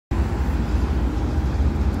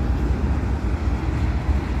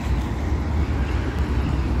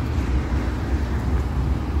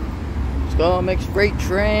Stomach's freight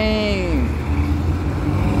train.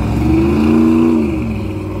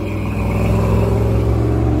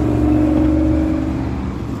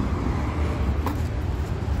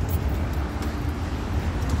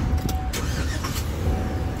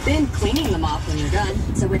 Then cleaning them off when you're done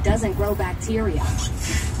so it doesn't grow bacteria.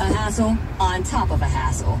 A hassle on top of a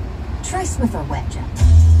hassle. Try Swiffer Wet Jet.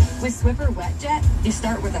 With Swiffer Wet Jet, you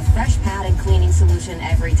start with a fresh pad and cleaning solution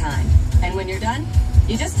every time. And when you're done,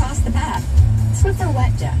 you just toss the pad. Swiffer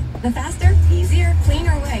Wet Jet. The faster, easier,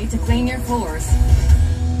 cleaner way to clean your floors.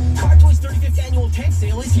 Car Toys 35th Annual Tent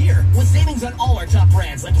Sale is here, with savings on all our top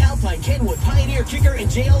brands like Alpine, Kenwood, Pioneer, Kicker, and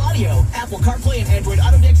JL Audio. Apple CarPlay and Android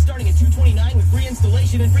Auto Deck starting at $229 with free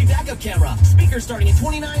installation and free backup camera. Speakers starting at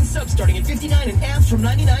 $29, subs starting at $59, and amps from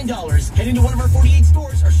 $99. Head into one of our 48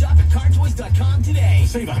 stores or shop at cartoys.com today.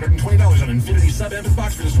 Save $120 on Infinity sub-amp and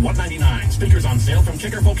box for just $199. Speakers on sale from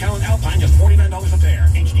Kicker, Focal, and Alpine, just $49 a pair.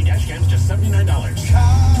 HD dash cams, just $79. Car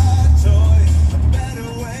Toys, a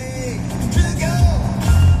better way to go.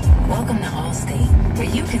 Welcome to Allstate, where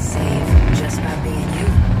you can save just by being you.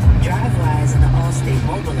 DriveWise in the Allstate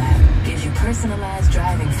mobile app gives you personalized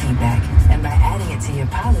driving feedback, and by adding it to your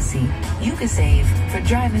policy, you can save for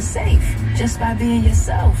driving safe just by being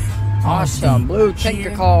yourself. Awesome. Allstate. Blue, take Here,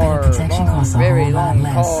 your car. better protection costs a Very whole lot long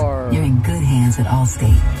less. car. You're in good hands with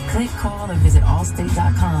Allstate. Click, call, or visit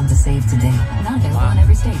allstate.com to save today. Not available in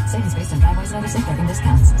every state. Savings based on driveways and other safeguarding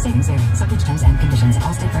discounts. Savings vary. Subject to terms and conditions.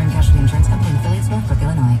 Allstate Fire and Casualty Insurance Company and affiliates, Northbrook,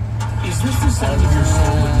 Illinois. Is this the sound of your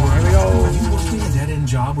soul at work? Here we go. Are you working a dead-end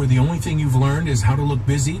job where the only thing you've learned is how to look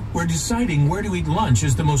busy? Where deciding where to eat lunch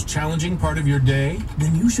is the most challenging part of your day?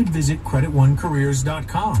 Then you should visit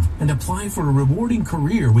CreditOneCareers.com and apply for a rewarding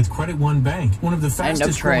career with Credit One Bank, one of the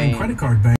fastest growing credit card banks.